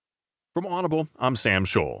From Audible, I'm Sam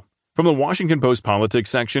Scholl. From the Washington Post Politics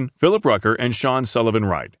section, Philip Rucker and Sullivan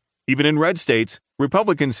write, even in red states,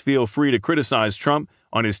 Republicans feel free to criticize Trump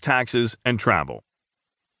on his taxes and travel.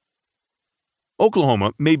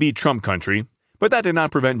 Oklahoma may be Trump country, but that did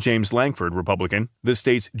not prevent James Lankford, Republican, the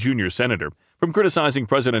state's junior senator, from criticizing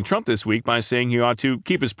President Trump this week by saying he ought to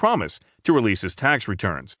keep his promise to release his tax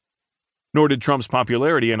returns. Nor did Trump's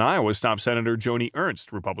popularity in Iowa stop Senator Joni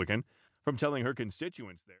Ernst, Republican, from telling her constituents there.